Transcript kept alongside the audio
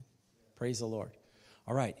Praise the Lord.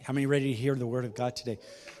 All right. How many ready to hear the word of God today?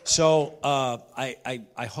 So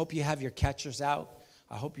I hope you have your catchers out.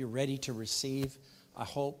 I hope you're ready to receive. I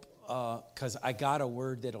hope, because I got a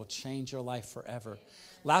word that'll change your life forever.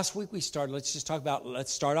 Last week we started,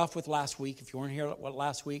 let's start off with last week. If you weren't here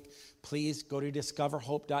last week, please go to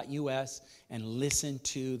discoverhope.us and listen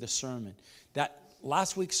to the sermon. That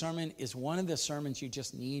last week's sermon is one of the sermons you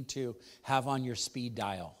just need to have on your speed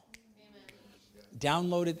dial.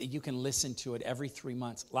 Download it that you can listen to it every 3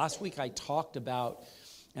 months. Last week I talked about,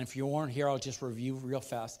 and if you weren't here, I'll just review real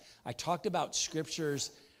fast. I talked about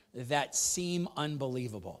scriptures that seem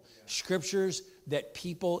unbelievable. Scriptures that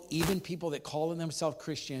people, even people that call themselves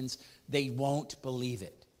Christians, they won't believe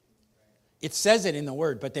it. It says it in the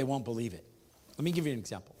word, but they won't believe it. Let me give you an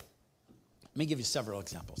example. Let me give you several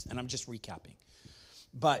examples, and I'm just recapping.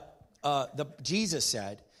 But Jesus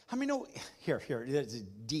said, how many know, here, there's a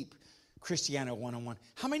deep Christianity 101.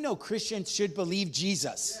 How many know Christians should believe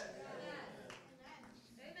Jesus?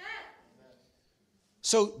 Amen.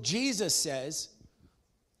 So Jesus says,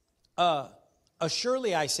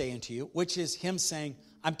 surely I say unto you, which is him saying,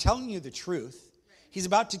 I'm telling you the truth. He's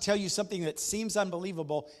about to tell you something that seems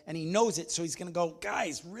unbelievable, and he knows it, so he's going to go,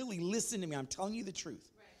 guys, really listen to me. I'm telling you the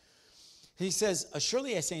truth. He says,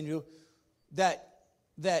 surely I say unto you that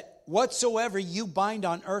whatsoever you bind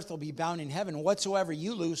on earth will be bound in heaven. Whatsoever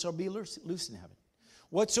you loose will be loose in heaven.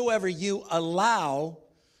 Whatsoever you allow,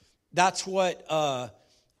 that's what, to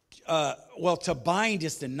bind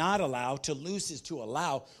is to not allow. To loose is to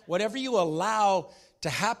allow. Whatever you allow to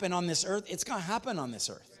happen on this earth, it's going to happen on this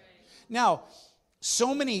earth. Now,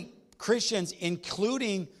 so many Christians,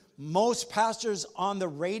 including most pastors on the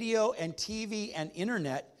radio and TV and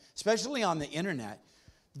internet, especially on the internet,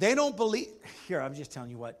 they don't believe, here, I'm just telling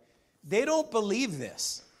you what, they don't believe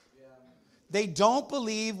this. They don't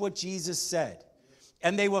believe what Jesus said.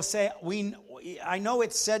 And they will say, I know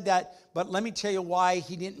it said that, but let me tell you why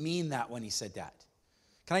he didn't mean that when he said that.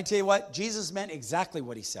 Can I tell you what? Jesus meant exactly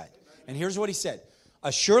what he said. And here's what he said.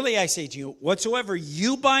 Surely I say to you, whatsoever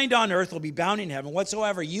you bind on earth will be bound in heaven.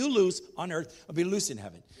 Whatsoever you loose on earth will be loose in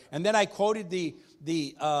heaven. And then I quoted the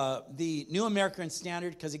New American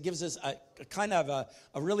Standard because it gives us a kind of a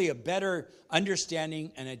better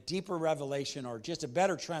understanding and a deeper revelation, or just a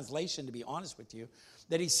better translation, to be honest with you.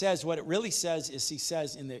 That he says, what it really says is, he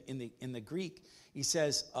says in the Greek, he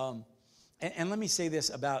says, and let me say this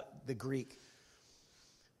about the Greek.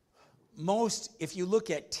 If you look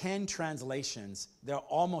at 10 translations, they'll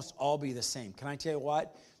almost all be the same. Can I tell you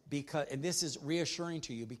what? And this is reassuring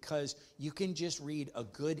to you, because you can just read a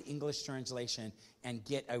good English translation and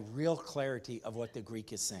get a real clarity of what the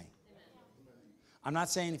Greek is saying. I'm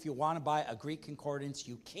not saying if you want to buy a Greek concordance,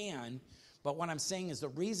 you can. But what I'm saying is the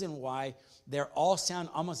reason why they all sound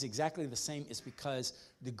almost exactly the same is because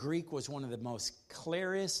the Greek was one of the most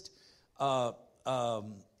clearest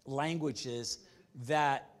languages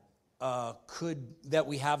that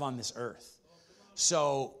we have on this earth.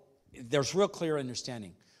 So there's real clear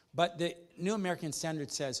understanding. But the New American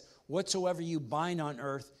Standard says, whatsoever you bind on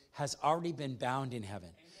earth has already been bound in heaven.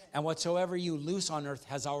 And whatsoever you loose on earth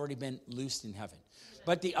has already been loosed in heaven.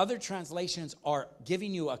 But the other translations are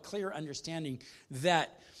giving you a clear understanding that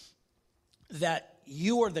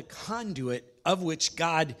you are the conduit of which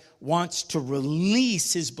God wants to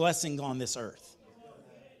release his blessing on this earth.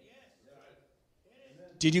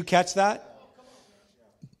 Did you catch that?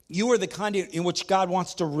 You are the conduit in which God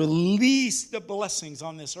wants to release the blessings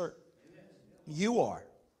on this earth. You are.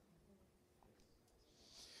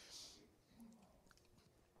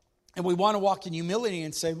 And we want to walk in humility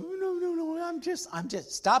and say, no, I'm just.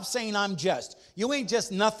 Stop saying I'm just. You ain't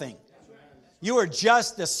just nothing. You are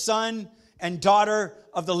just the son and daughter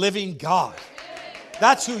of the living God.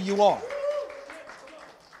 That's who you are.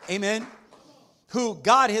 Amen. Who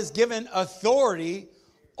God has given authority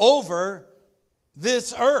over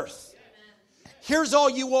this earth. Here's all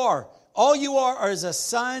you are. All you are is a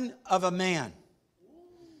son of a man.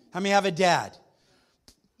 How many have a dad?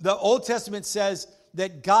 The Old Testament says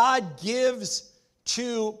that God gives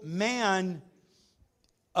to man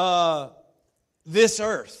this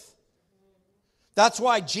earth. That's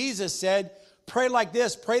why Jesus said, pray like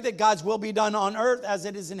this. Pray that God's will be done on earth as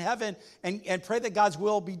it is in heaven. And pray that God's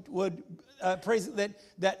will pray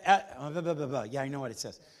that yeah, I know what it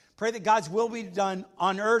says. Pray that God's will be done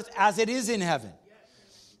on earth as it is in heaven.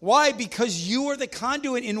 Why? Because you are the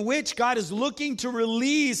conduit in which God is looking to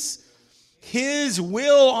release his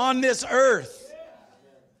will on this earth.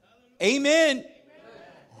 Amen.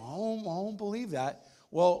 I don't believe that.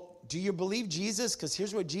 Well, do you believe Jesus? Because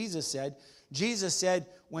here's what Jesus said. Jesus said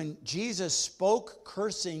when Jesus spoke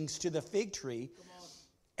cursings to the fig tree,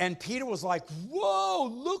 And Peter was like, whoa,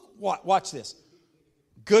 look, watch this.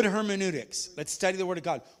 Good hermeneutics. Let's study the word of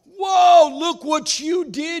God. Whoa, look what you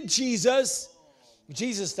did, Jesus.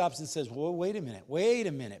 Jesus stops and says, well, wait a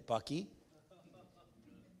minute, Bucky.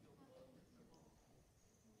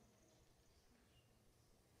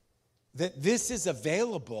 That this is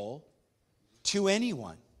available to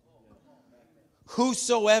anyone.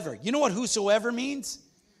 Whosoever. You know what whosoever means?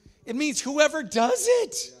 It means whoever does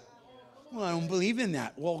it. Well, I don't believe in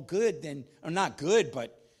that. Well, good, then, or not good,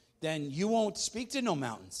 but then you won't speak to no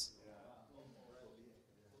mountains.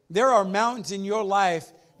 There are mountains in your life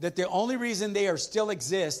that the only reason they are still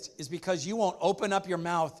exist is because you won't open up your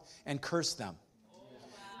mouth and curse them.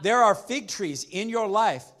 There are fig trees in your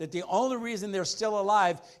life that the only reason they're still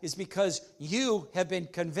alive is because you have been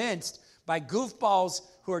convinced by goofballs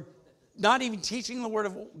who are not even teaching the word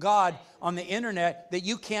of God on the internet that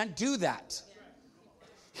you can't do that.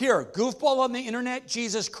 Here, goofball on the internet,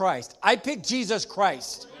 Jesus Christ. I picked Jesus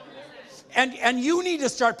Christ. And you need to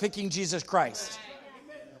start picking Jesus Christ.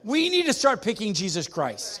 We need to start picking Jesus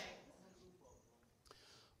Christ.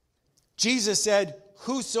 Jesus said,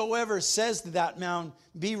 whosoever says to that mountain,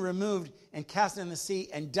 be removed and cast in the sea,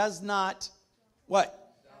 and does not,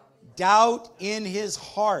 what? Doubt in his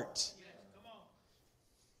heart.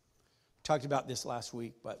 Talked about this last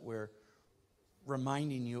week, but we're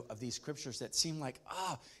reminding you of these scriptures that seem like,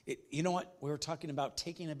 you know what? We were talking about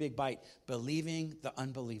taking a big bite, believing the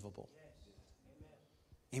unbelievable.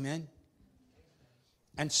 Amen?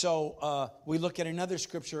 And so we look at another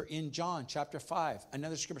scripture in John chapter 5.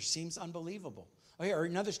 Another scripture seems unbelievable. Or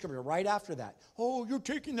another scripture right after that. Oh, you're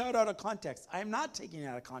taking that out of context. I am not taking it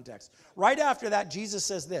out of context. Right after that, Jesus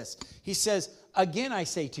says this. He says, again I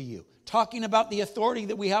say to you, talking about the authority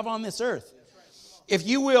that we have on this earth. If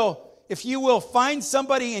you will find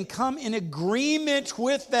somebody and come in agreement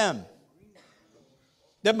with them,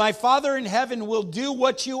 that my Father in heaven will do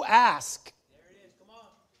what you ask.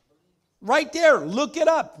 Right there, look it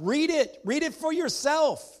up, read it for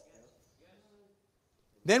yourself.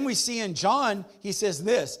 Then we see in John, he says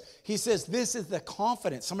this. He says, this is the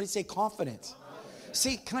confidence. Somebody say confidence.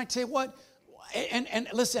 See, can I tell you what? And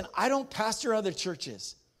listen, I don't pastor other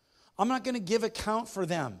churches. I'm not going to give account for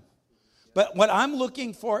them. But what I'm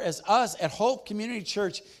looking for as us at Hope Community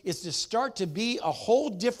Church is to start to be a whole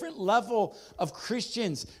different level of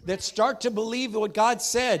Christians that start to believe what God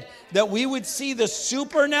said, that we would see the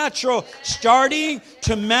supernatural starting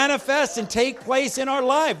to manifest and take place in our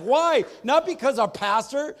life. Why? Not because our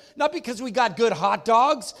pastor, not because we got good hot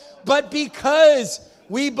dogs, but because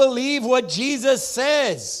we believe what Jesus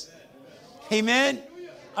says. Amen?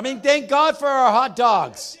 I mean, thank God for our hot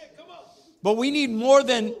dogs. But we need more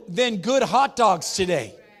than good hot dogs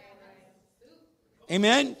today.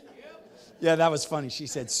 Amen? Yeah, that was funny. She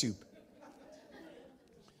said soup.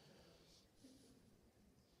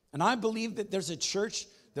 And I believe that there's a church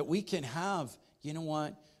that we can have, you know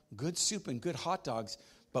what, good soup and good hot dogs,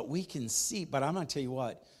 but we can see, but I'm going to tell you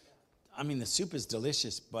what, I mean, the soup is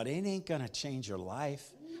delicious, but it ain't going to change your life.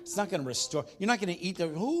 It's not going to restore. You're not going to eat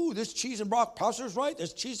this cheese and broccoli. Pastor's right,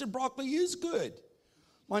 this cheese and broccoli is good.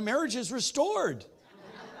 My marriage is restored.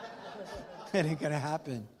 It ain't going to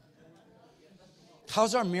happen.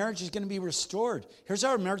 How's our marriage is going to be restored? Here's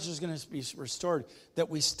how our marriage is going to be restored. That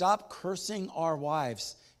we stop cursing our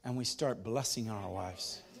wives and we start blessing our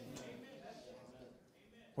wives.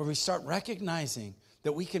 Where we start recognizing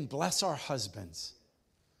that we can bless our husbands.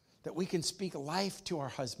 That we can speak life to our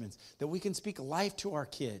husbands. That we can speak life to our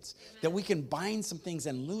kids. That we can bind some things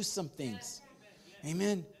and loose some things.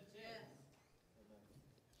 Amen.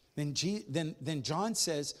 Then John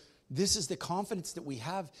says, this is the confidence that we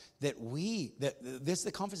have, this is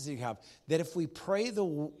the confidence that we have, that if we pray the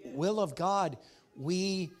will of God,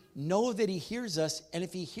 we know that he hears us. And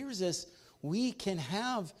if he hears us, we can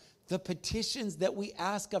have the petitions that we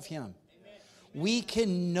ask of him. We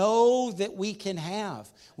can know that we can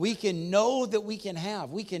have. We can know that we can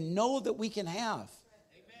have. We can know that we can have.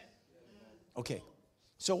 Okay,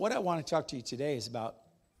 so what I want to talk to you today is about,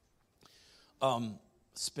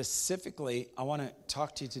 specifically, I want to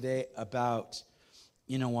talk to you today about,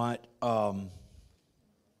 you know what,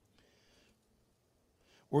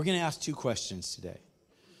 we're going to ask two questions today.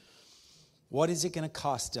 What is it going to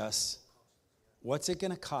cost us? What's it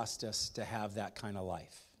going to cost us to have that kind of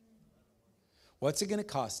life? What's it going to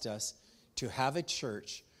cost us to have a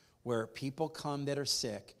church where people come that are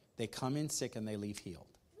sick, they come in sick and they leave healed?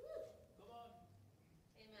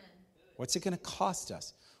 What's it going to cost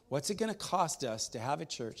us? What's it going to cost us to have a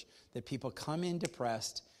church that people come in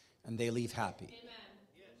depressed and they leave happy? Amen.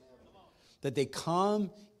 That they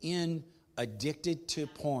come in addicted to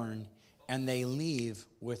porn and they leave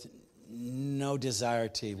with no desire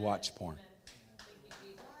to watch porn.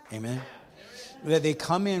 Amen? That they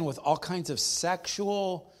come in with all kinds of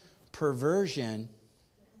sexual perversion,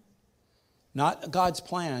 not God's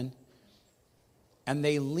plan, and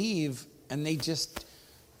they leave and they just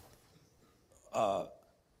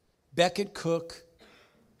Beckett Cook,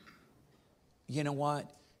 you know what,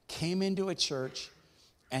 came into a church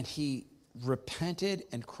and he repented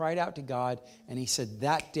and cried out to God, and he said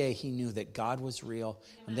that day he knew that God was real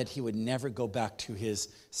and that he would never go back to his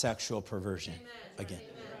sexual perversion again.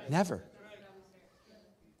 Never.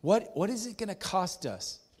 What is it going to cost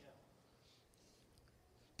us?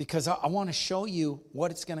 Because I want to show you what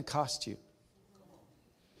it's going to cost you.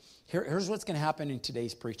 Here's what's going to happen in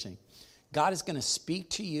today's preaching. God is going to speak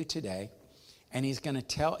to you today, and he's going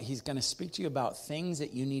to speak to you about things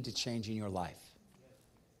that you need to change in your life.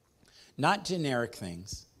 Not generic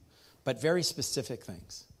things, but very specific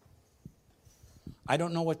things. I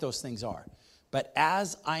don't know what those things are. But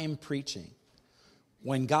as I am preaching,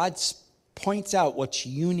 when God points out what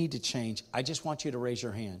you need to change, I just want you to raise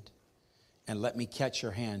your hand and let me catch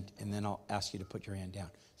your hand, and then I'll ask you to put your hand down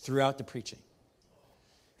throughout the preaching.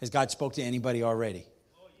 Has God spoke to anybody already?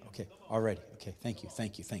 Okay, already. Okay, thank you.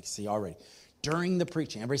 See, already. During the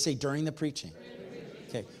preaching. Everybody say during the preaching.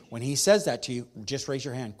 Okay, when he says that to you, just raise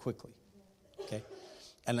your hand quickly. Okay,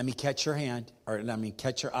 and let me catch your hand, or let me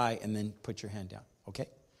catch your eye, and then put your hand down. Okay,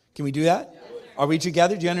 can we do that? Are we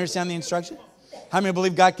together? Do you understand the instruction? How many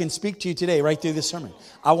believe God can speak to you today right through this sermon?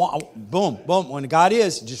 Boom. When God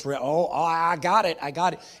is, just, I got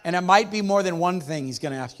it. And it might be more than one thing he's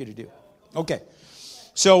going to ask you to do. Okay.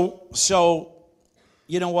 So,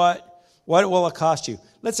 you know what? What will it cost you?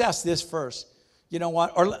 Let's ask this first. You know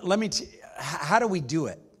what? Or let me, how do we do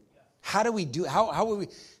it? How do we do it?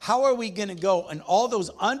 How are we going to go in all those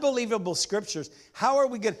unbelievable scriptures? How are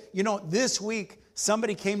we going to, this week,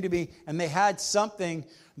 somebody came to me and they had something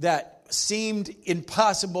that seemed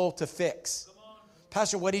impossible to fix.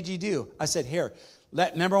 Pastor, what did you do? I said, here,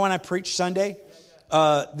 remember when I preached Sunday?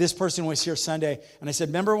 This person was here Sunday, and I said,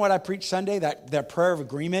 remember what I preached Sunday, that prayer of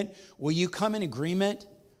agreement? Will you come in agreement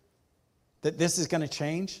that this is going to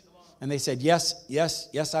change? And they said,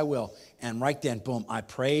 yes, I will. And right then, boom, I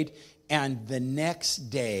prayed, and the next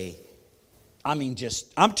day,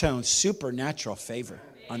 I'm telling supernatural favor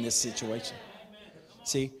on this situation.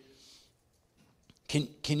 See?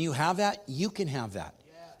 Can you have that? You can have that.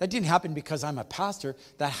 That didn't happen because I'm a pastor.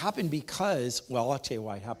 That happened because, I'll tell you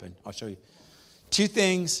why it happened. I'll show you. Two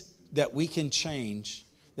things that we can change,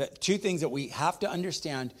 two things that we have to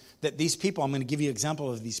understand that these people, I'm going to give you an example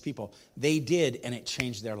of these people, they did, and it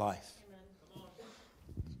changed their life.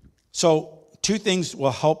 So two things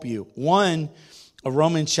will help you. One,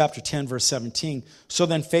 Romans chapter 10, verse 17. So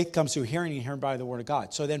then faith comes through hearing, and hearing by the word of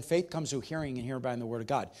God. So then faith comes through hearing, and hearing by the word of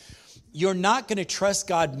God. You're not going to trust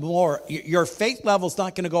God more. Your faith level is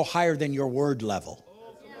not going to go higher than your word level.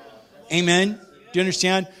 Amen? Do you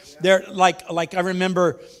understand? They're like I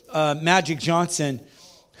remember Magic Johnson,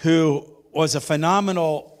 who was a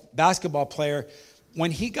phenomenal basketball player.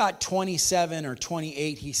 When he got 27 or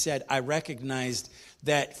 28, he said, I recognized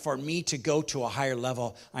that for me to go to a higher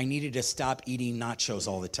level, I needed to stop eating nachos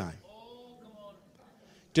all the time.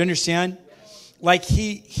 Do you understand? Like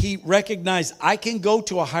he recognized, I can go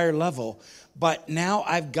to a higher level, but now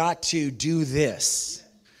I've got to do this.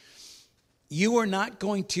 You are not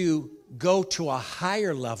going to go to a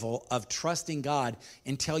higher level of trusting God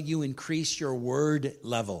until you increase your word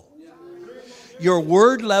level. Your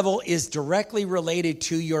word level is directly related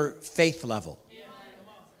to your faith level.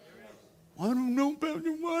 I don't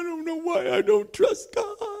know why I don't trust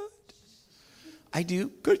God. I do,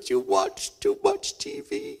 because you watch too much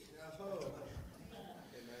TV.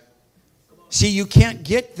 See, you can't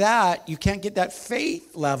get that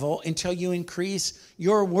faith level until you increase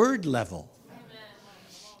your word level.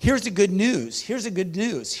 Here's the good news.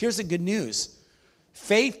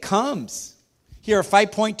 Faith comes. Here, if I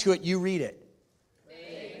point to it, you read it.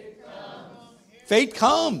 Faith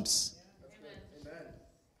comes.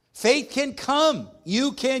 Faith can come.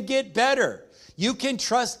 You can get better. You can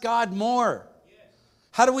trust God more.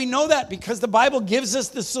 How do we know that? Because the Bible gives us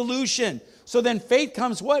the solution. So then faith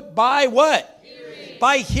comes what? By what? Hearing.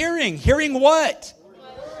 By hearing. Hearing what?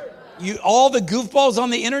 All the goofballs on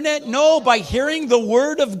the internet? No, by hearing the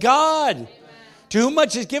word of God. Amen. To whom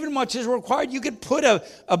much is given, much is required. You could put a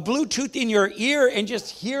Bluetooth in your ear and just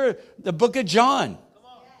hear the book of John.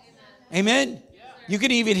 Amen? Yeah. You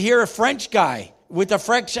could even hear a French guy with a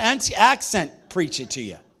French accent preach it to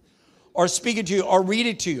you. Or speak it to you, or read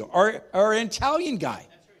it to you. Or an Italian guy.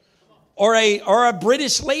 Or a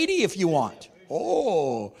British lady if you want.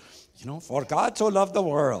 Oh, For God so loved the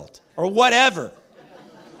world, or whatever.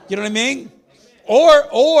 You know what I mean?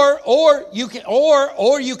 Or you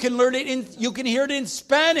can learn it you can hear it in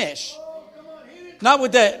Spanish. Not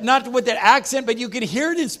with the accent, but you can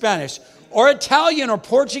hear it in Spanish, or Italian, or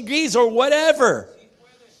Portuguese, or whatever.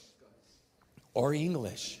 Or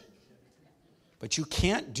English. But you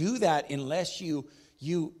can't do that unless you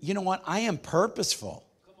know what? I am purposeful.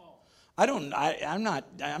 I'm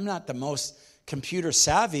not the most computer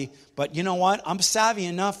savvy, but you know what? I'm savvy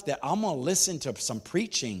enough that I'm going to listen to some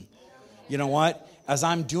preaching. You know what? As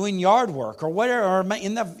I'm doing yard work or whatever, or my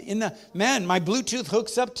Bluetooth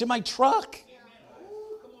hooks up to my truck.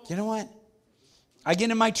 You know what? I get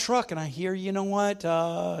in my truck and I hear,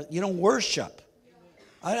 worship.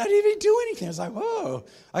 I didn't even do anything. I was like, whoa,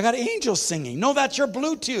 I got angels singing. No, that's your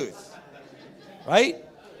Bluetooth. Right?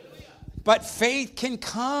 But faith can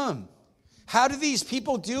come. How do these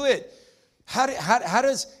people do it? How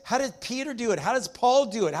does Peter do it? How does Paul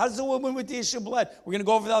do it? How does the woman with the issue of blood? We're going to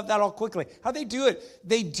go over that all quickly. How do they do it?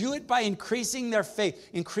 They do it by increasing their faith,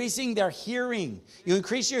 increasing their hearing. You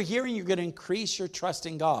increase your hearing, you're going to increase your trust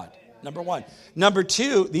in God. Number one. Number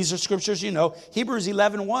two, these are scriptures you know. Hebrews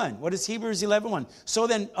 11:1. What is Hebrews 11:1? So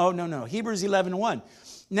then, Hebrews 11:1.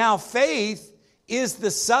 Now faith is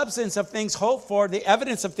the substance of things hoped for, the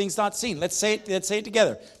evidence of things not seen. Let's say it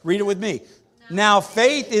together. Read it with me. Now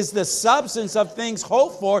faith is the substance of things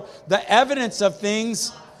hoped for, the evidence of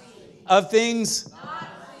things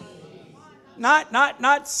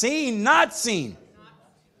not seen.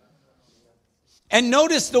 And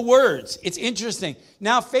notice the words. It's interesting.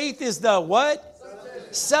 Now faith is the what?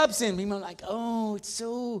 Substance. People are like, oh, it's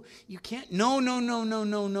so, you can't.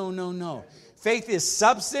 No. Faith is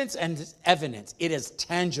substance and evidence. It is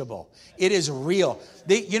tangible. It is real.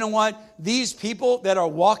 You know what? These people that are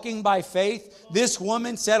walking by faith, this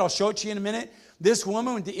woman said, I'll show it to you in a minute. This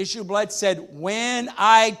woman with the issue of blood said, when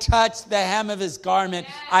I touch the hem of his garment,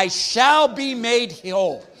 I shall be made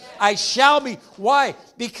whole. I shall be. Why?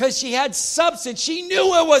 Because she had substance. She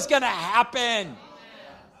knew it was going to happen.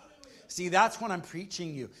 See, that's what I'm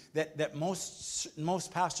preaching you. That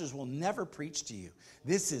most pastors will never preach to you.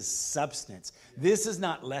 This is substance. This is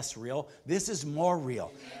not less real. This is more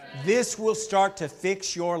real. This will start to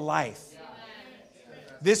fix your life.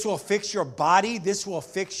 This will fix your body. This will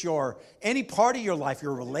fix any part of your life,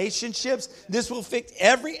 your relationships. This will fix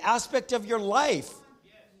every aspect of your life.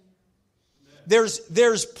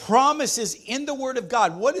 There's promises in the Word of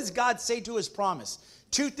God. What does God say to His promise?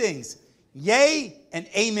 Two things. Yea and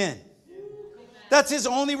amen. That's His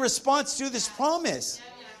only response to this promise.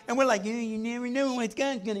 And we're like, you never know what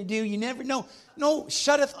God's going to do. You never know. No,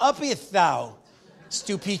 shutteth uppeth thou,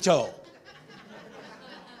 stupito.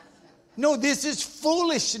 No, this is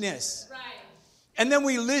foolishness. Right. And then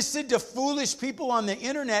we listen to foolish people on the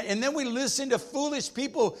internet, and then we listen to foolish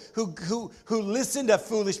people who listen to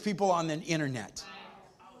foolish people on the internet.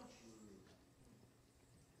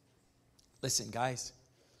 Listen, guys,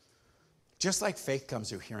 just like faith comes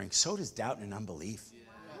through hearing, so does doubt and unbelief.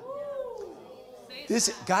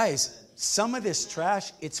 Guys, some of this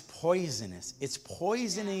trash, it's poisonous. It's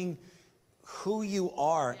poisoning who you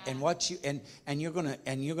are and what you and you're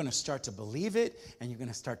gonna start to believe it, and you're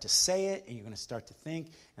gonna start to say it, and you're gonna start to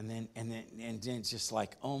think, and then it's just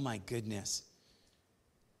like, oh my goodness.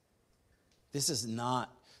 This is not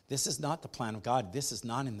the plan of God. This is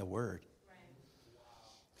not in the Word. Right.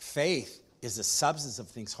 Faith is the substance of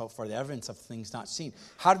things hoped for, the evidence of things not seen.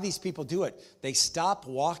 How do these people do it? They stop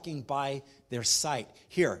walking by their sight.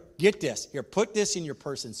 Here, get this. Here, put this in your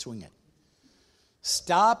purse and swing it.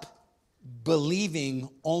 Stop believing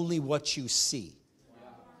only what you see.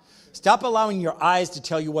 Stop allowing your eyes to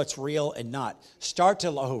tell you what's real and not.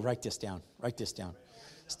 Write this down.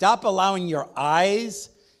 Stop allowing your eyes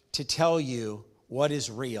to tell you what is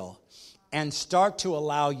real, and start to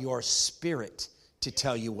allow your spirit to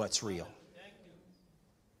tell you what's real.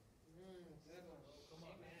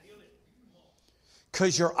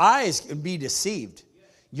 Because your eyes can be deceived.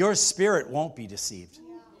 Your spirit won't be deceived.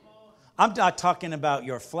 I'm not talking about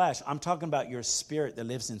your flesh. I'm talking about your spirit that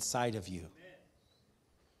lives inside of you.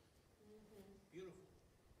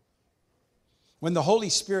 When the Holy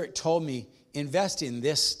Spirit told me, invest in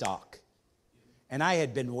this stock, and I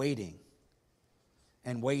had been waiting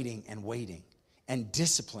and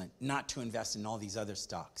disciplined not to invest in all these other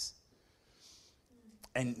stocks.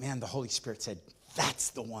 And man, the Holy Spirit said,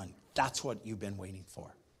 that's the one. That's what you've been waiting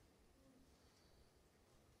for.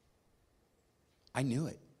 I knew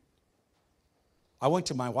it. I went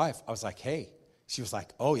to my wife. I was like, hey. She was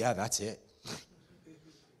like, oh, yeah, that's it.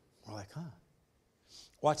 We're like, huh.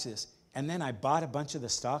 Watch this. And then I bought a bunch of the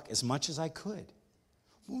stock, as much as I could.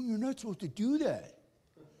 well, you're not supposed to do that.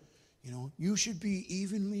 You know, you should be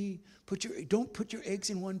evenly, don't put your eggs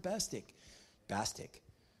in one basket.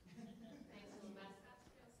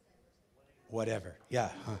 Whatever, yeah.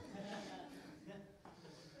 Huh.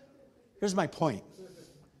 Here's my point.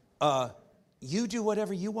 You do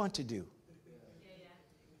whatever you want to do.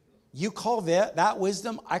 You call that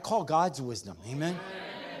wisdom, I call God's wisdom. Amen?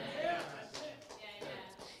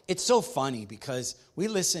 It's so funny because we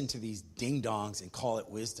listen to these ding-dongs and call it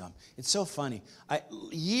wisdom. It's so funny.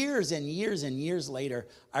 Years and years and years later,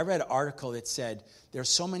 I read an article that said there's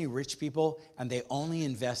so many rich people and they only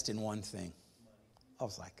invest in one thing. I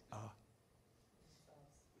was like, oh.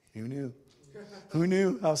 Who knew? Who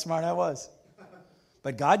knew how smart I was?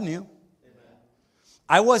 But God knew.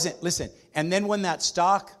 I wasn't. Listen, and then when that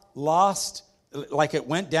stock lost, like it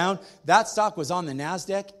went down, that stock was on the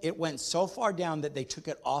NASDAQ. It went so far down that they took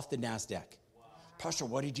it off the NASDAQ. Wow. Pastor,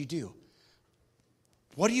 what did you do?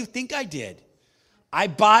 What do you think I did? I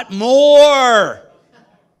bought more.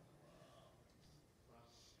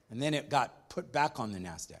 And then it got put back on the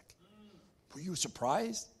NASDAQ. Were you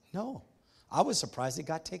surprised? No. I was surprised it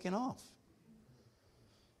got taken off.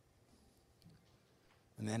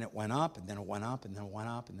 And then it went up, and then it went up, and then it went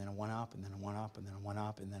up, and then it went up, and then it went up, and then it went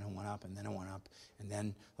up, and then it went up, and then it went up. And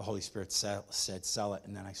then the Holy Spirit said, sell it,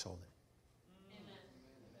 and then I sold it.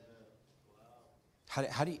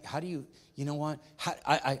 Amen. How do you, you know what?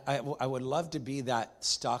 I would love to be that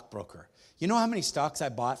stockbroker. You know how many stocks I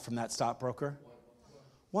bought from that stockbroker?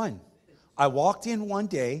 One. I walked in one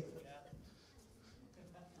day.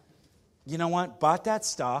 You know what? Bought that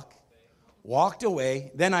stock. Walked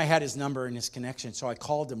away. Then I had his number and his connection. So I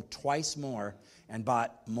called him twice more and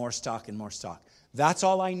bought more stock and more stock. That's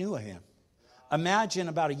all I knew of him. Imagine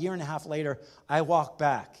about a year and a half later, I walk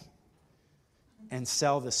back and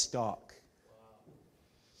sell the stock.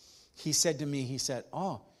 He said to me,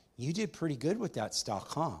 oh, you did pretty good with that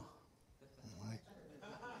stock, huh?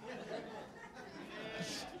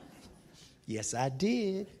 Yes, I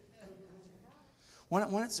did.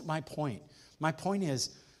 What's my point? My point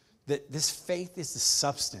is that this faith is the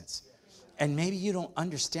substance. And maybe you don't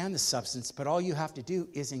understand the substance, but all you have to do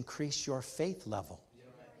is increase your faith level.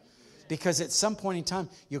 Because at some point in time,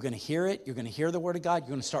 you're going to hear it. You're going to hear the Word of God. You're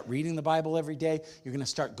going to start reading the Bible every day. You're going to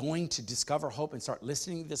start going to Discover Hope and start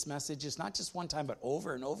listening to this messages, not just one time, but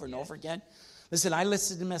over and over and over again. Listen, I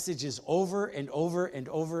listen to messages over and over and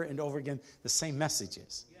over and over again, the same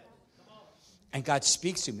messages. And God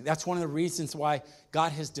speaks to me. That's one of the reasons why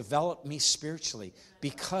God has developed me spiritually,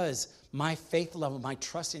 because my faith level, my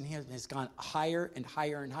trust in Him has gone higher and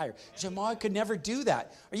higher and higher. You say, Mom, I could never do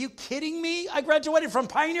that. Are you kidding me? I graduated from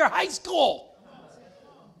Pioneer High School.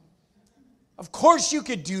 Of course you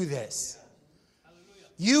could do this.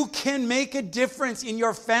 You can make a difference in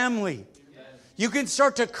your family. You can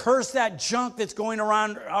start to curse that junk that's going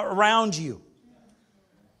around you.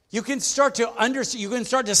 You can start to understand. You can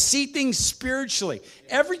start to see things spiritually.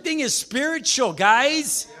 Everything is spiritual,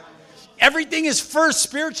 guys. Everything is first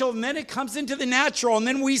spiritual, and then it comes into the natural, and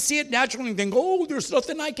then we see it naturally and think, oh, there's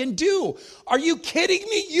nothing I can do. Are you kidding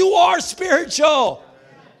me? You are spiritual.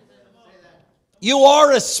 You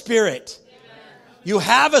are a spirit. You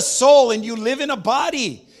have a soul, and you live in a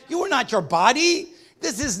body. You are not your body.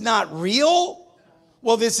 This is not real.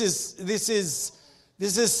 Well, this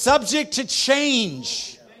is subject to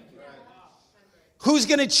change. Who's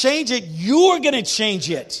going to change it? You're going to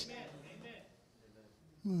change it.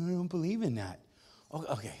 I don't believe in that.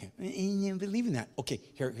 Okay, you don't believe in that. Okay,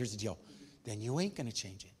 here's the deal. Then you ain't going to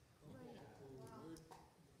change it.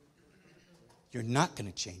 You're not going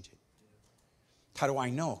to change it. How do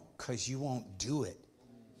I know? Because you won't do it.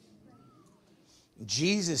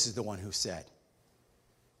 Jesus is the one who said,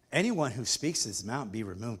 anyone who speaks to this mountain be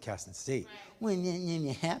removed, cast in the sea. When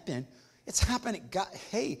it happened, it's happening. God,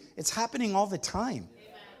 hey, it's happening all the time.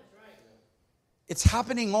 It's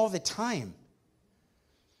happening all the time.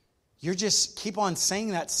 You just keep on saying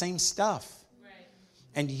that same stuff. Right.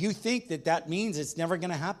 And you think that means it's never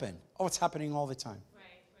going to happen. Oh, it's happening all the time.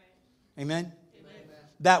 Right. Amen? Amen?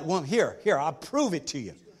 That one, here, I'll prove it to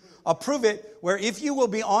you. I'll prove it where if you will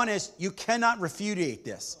be honest, you cannot refutate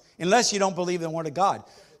this unless you don't believe in the Word of God.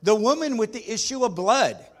 The woman with the issue of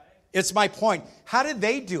blood, it's my point. How did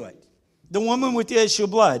they do it? The woman with the issue of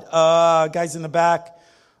blood. Guys in the back.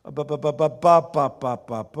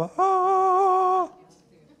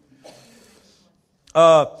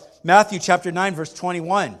 Matthew chapter 9, verse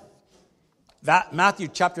 21. Matthew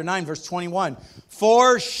chapter 9, verse 21.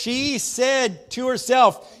 For she said to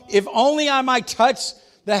herself, if only I might touch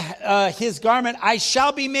his garment, I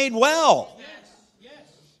shall be made well. Yes.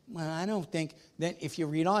 Well, I don't think then if you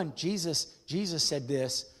read on, Jesus said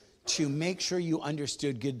this to make sure you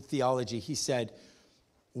understood good theology. He said,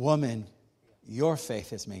 woman, your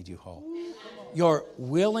faith has made you whole. Your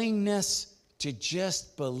willingness to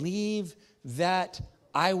just believe that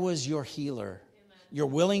I was your healer. You're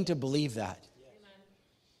willing to believe that.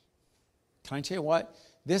 Can I tell you what?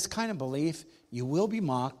 This kind of belief, you will be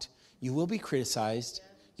mocked. You will be criticized.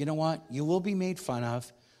 You know what? You will be made fun of.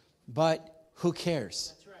 But who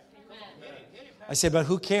cares? I said, but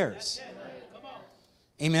who cares?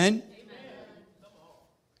 Amen?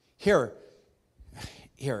 Here,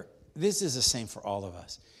 this is the same for all of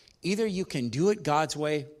us. Either you can do it God's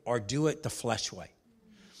way or do it the flesh way.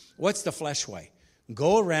 What's the flesh way?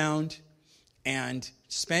 Go around and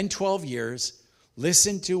spend 12 years,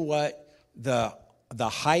 listen to what the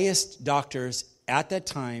highest doctors at that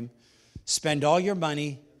time, spend all your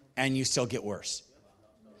money, and you still get worse.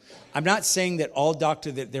 I'm not saying that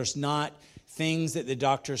that there's not things that the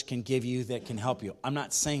doctors can give you that can help you. I'm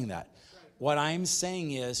not saying that. What I'm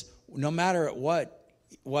saying is, no matter what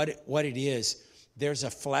it is, there's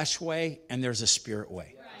a flesh way and there's a spirit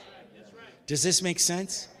way. Does this make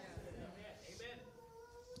sense?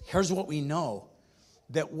 Here's what we know.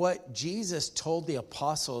 That what Jesus told the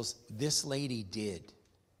apostles, this lady did.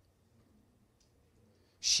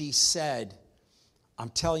 She said, I'm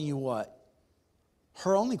telling you what,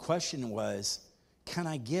 her only question was, can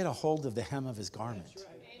I get a hold of the hem of his garment? That's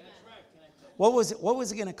right. What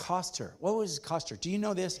was it going to cost her? What was it cost her? Do you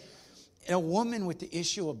know this? A woman with the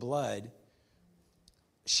issue of blood,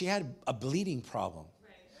 she had a bleeding problem.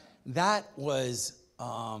 Right. That was,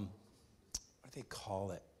 what do they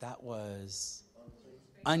call it? That was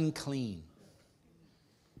unclean.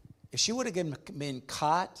 If she would have been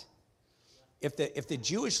caught, if the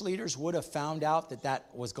Jewish leaders would have found out that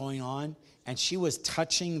was going on, and she was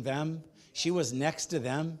touching them, she was next to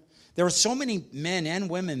them. There were so many men and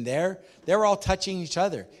women there. They were all touching each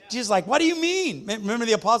other. Jesus like, what do you mean? Remember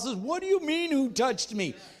the apostles? What do you mean who touched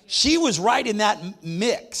me? She was right in that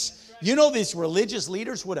mix. You know, these religious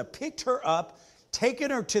leaders would have picked her up,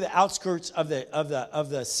 taken her to the outskirts of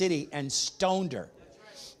the city and stoned her.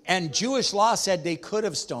 And Jewish law said they could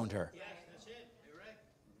have stoned her.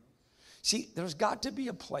 See, there's got to be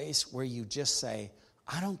a place where you just say,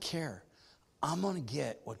 I don't care. I'm going to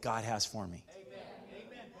get what God has for me.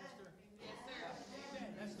 Amen, Pastor. Yes, sir.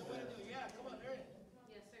 Amen. That's the way to do it. Yeah, come on, Aaron.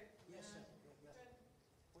 Yes, sir. Yes, sir.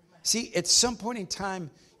 See, at some point in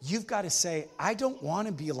time, you've got to say, I don't want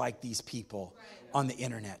to be like these people on the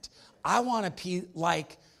internet. I want to be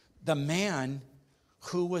like the man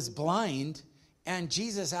who was blind, and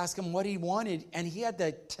Jesus asked him what he wanted, and he had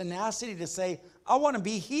the tenacity to say, I want to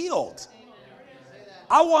be healed.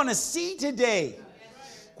 I want to see today.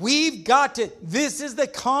 We've got to, this is the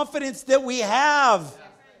confidence that we have.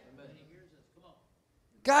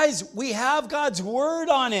 Guys, we have God's word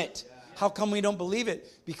on it. How come we don't believe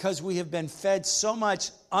it? Because we have been fed so much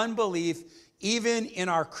unbelief, even in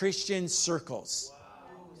our Christian circles.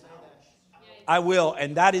 I will,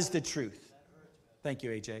 and that is the truth. Thank you,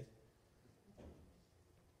 AJ.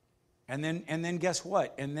 And then guess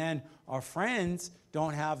what? And then our friends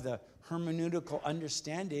don't have the hermeneutical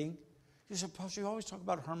understanding. You said, Pastor, you always talk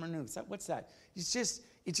about hermeneutics. What's that? It's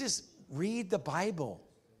just read the Bible.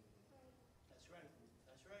 That's right.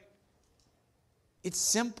 That's right. It's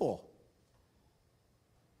simple.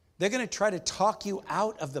 They're going to try to talk you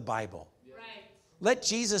out of the Bible. Right. Let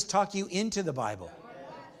Jesus talk you into the Bible.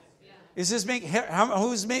 Is this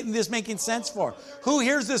who's making sense for? Who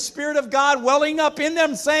hears the Spirit of God welling up in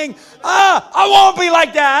them saying, I won't be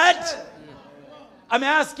like that? I'm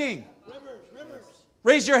asking.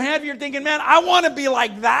 Raise your hand if you're thinking, man, I want to be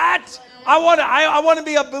like that. I want to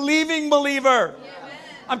be a believing believer.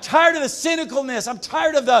 I'm tired of the cynicalness. I'm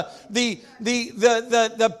tired of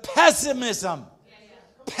the pessimism.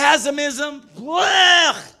 Pessimism.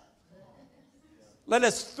 Blech. Let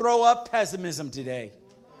us throw up pessimism today.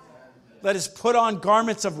 Let us put on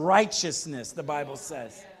garments of righteousness, the Bible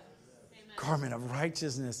says. Garment of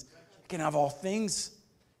righteousness. I can have all things.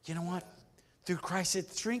 You know what? Through Christ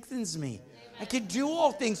it strengthens me. I can do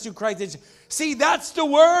all things through Christ. See, that's the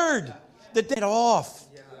word. That get off.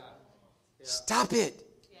 Stop it.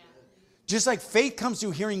 Just like faith comes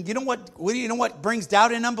through hearing. You know what brings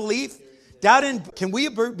doubt and unbelief? Can we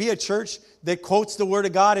be a church that quotes the word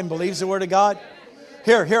of God and believes the word of God?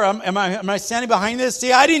 Here, am I standing behind this?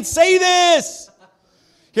 See, I didn't say this.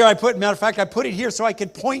 Here, matter of fact, I put it here so I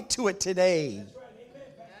could point to it today.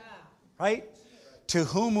 Right? To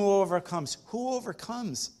whom who overcomes. Who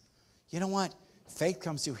overcomes? You know what? Faith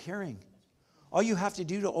comes through hearing. All you have to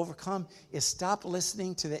do to overcome is stop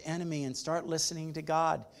listening to the enemy and start listening to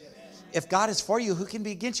God. if God is for you, who can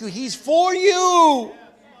be against you? He's for you.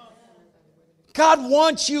 God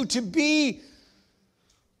wants you to be,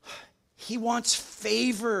 He wants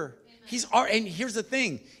favor. And here's the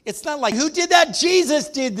thing. It's not like, who did that? Jesus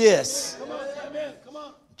did this. Come on, amen. Come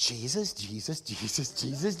on. Jesus.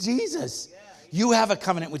 You have a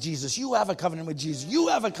covenant with Jesus. You have a covenant with Jesus. You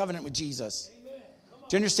have a covenant with Jesus.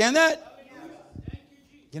 Do you understand that?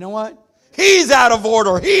 You know what? He's out of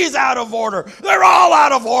order. He's out of order. They're all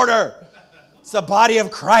out of order. It's the body of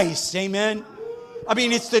Christ. Amen. I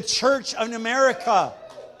mean, it's the church of America.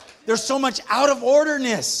 There's so much out of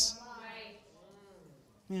orderness.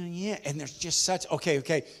 Yeah, and there's just such,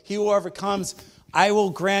 okay. He who overcomes, I will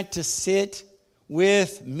grant to sit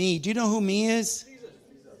with me. Do you know who me is?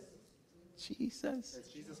 Jesus.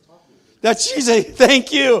 That's Jesus.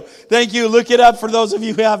 Thank you. Look it up for those of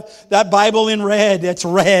you who have that Bible in red. It's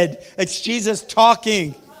red. It's Jesus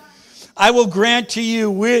talking. I will grant to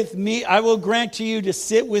you with me. I will grant to you to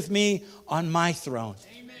sit with me on my throne.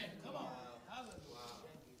 Amen. Come on.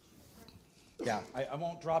 Yeah, I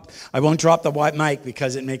won't drop the white mic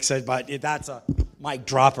because it makes sense, but that's a mic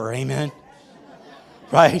dropper. Amen.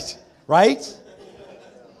 Right?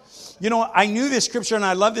 You know, I knew this scripture and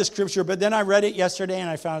I love this scripture, but then I read it yesterday and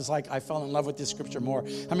I found I fell in love with this scripture more.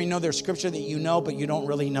 I mean, there's scripture that you know, but you don't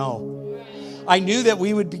really know. I knew that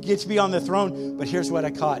we would get to be on the throne, but here's what I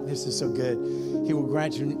caught. This is so good. He will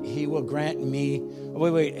grant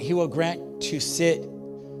to sit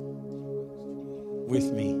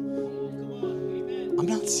with me. I'm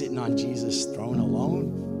not sitting on Jesus' throne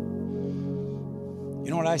alone. You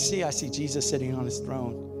know what I see? I see Jesus sitting on his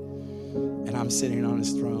throne, and I'm sitting on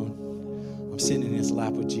his throne. I'm sitting in his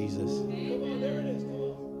lap with Jesus.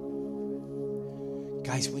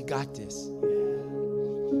 Guys, we got this.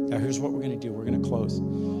 Now, here's what we're going to do. We're going to close.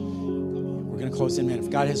 We're going to close in a minute.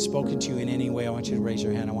 If God has spoken to you in any way, I want you to raise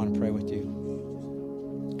your hand. I want to pray with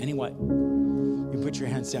you. Anyway, you put your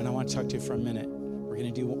hands down. I want to talk to you for a minute. We're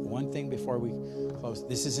going to do one thing before we close.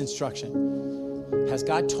 This is instruction. Has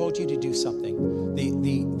God told you to do something?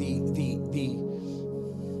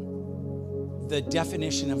 The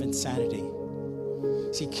definition of insanity.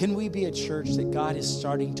 See, can we be a church that God is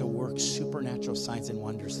starting to work supernatural signs and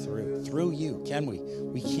wonders through you? Can we?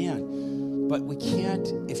 We can. But we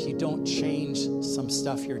can't if you don't change some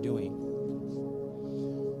stuff you're doing.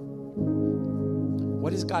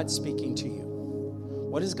 What is God speaking to you?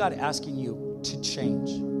 What is God asking you to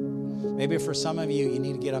change? Maybe for some of you, you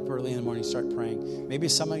need to get up early in the morning and start praying. Maybe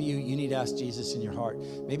some of you, you need to ask Jesus in your heart.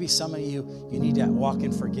 Maybe some of you, you need to walk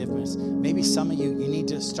in forgiveness. Maybe some of you, you need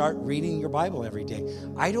to start reading your Bible every day.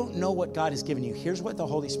 I don't know what God has given you. Here's what the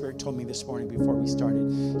Holy Spirit told me this morning before we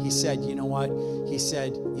started. He said, you know what? He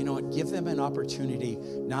said, you know what? Give them an opportunity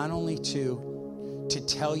not only to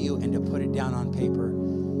tell you and to put it down on paper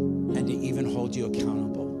and to even hold you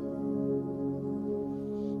accountable.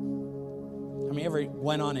 I mean, ever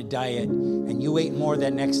went on a diet and you ate more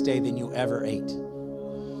that next day than you ever ate?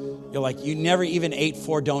 You're like, you never even ate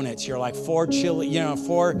 4 donuts. You're like 4 chili,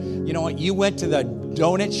 4, you know what? You went to the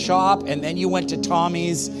donut shop and then you went to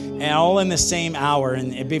Tommy's and all in the same hour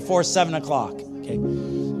and before 7 o'clock.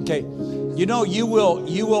 Okay. You know, you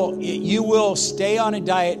will stay on a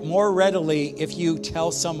diet more readily if you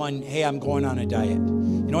tell someone, hey, I'm going on a diet.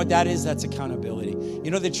 You know what that is? That's accountability. You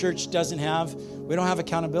know, the church we don't have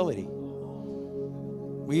accountability.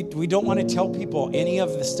 We don't want to tell people any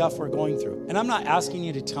of the stuff we're going through. And I'm not asking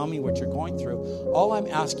you to tell me what you're going through. All I'm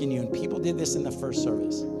asking you, and people did this in the first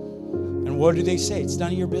service. And what do they say? It's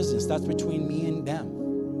none of your business. That's between me and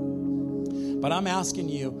them. But I'm asking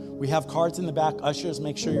you, we have cards in the back. Ushers,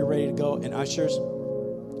 make sure you're ready to go. And ushers,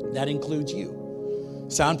 that includes you.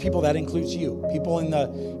 Sound people, that includes you. People in the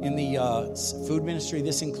food ministry,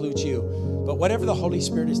 this includes you. But whatever the Holy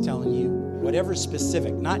Spirit is telling you, whatever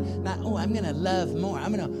specific, not I'm going to love more.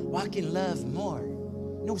 I'm going to walk in love more.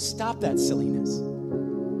 No, stop that silliness.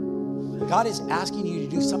 God is asking you to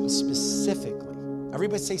do something specifically.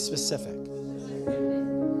 Everybody say specific.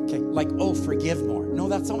 Okay, like, forgive more. No,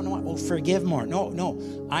 that's not what I want. Forgive more.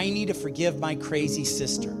 No. I need to forgive my crazy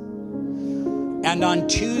sister. And on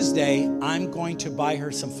Tuesday, I'm going to buy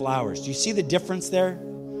her some flowers. Do you see the difference there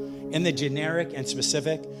in the generic and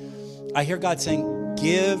specific? I hear God saying,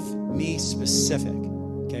 give me specific,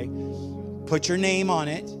 okay? Put your name on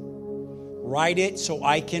it. Write it so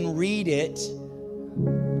I can read it.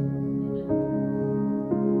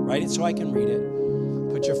 Write it so I can read it.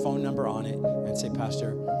 Put your phone number on it and say,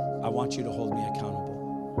 Pastor, I want you to hold me accountable.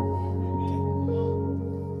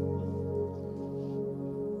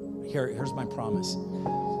 Okay. Here's my promise.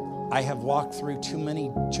 I have walked through too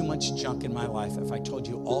much junk in my life. If I told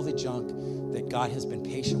you all the junk that God has been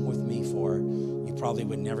patient with me for, you probably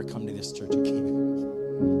would never come to this church again.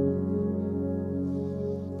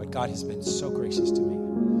 But God has been so gracious to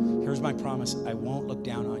me. Here's my promise. I won't look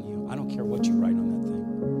down on you. I don't care what you write on that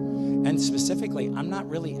thing. And specifically, I'm not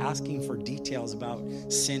really asking for details about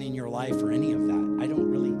sin in your life or any of that.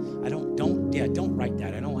 Don't write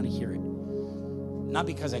that. I don't want to hear it. Not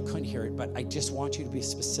because I couldn't hear it, but I just want you to be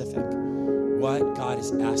specific. What God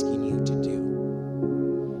is asking you to do.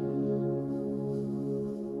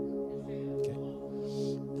 Okay.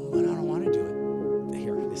 But I don't want to do it.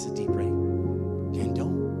 Here, this is deep right. And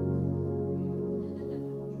don't.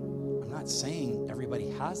 I'm not saying everybody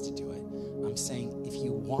has to do it. I'm saying if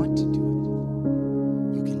you want to do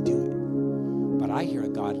it, you can do it. But I hear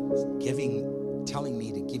God telling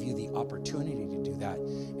me to give you the opportunity to do that.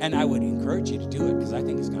 And I would encourage you to do it because I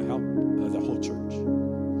think it's going to help the whole church.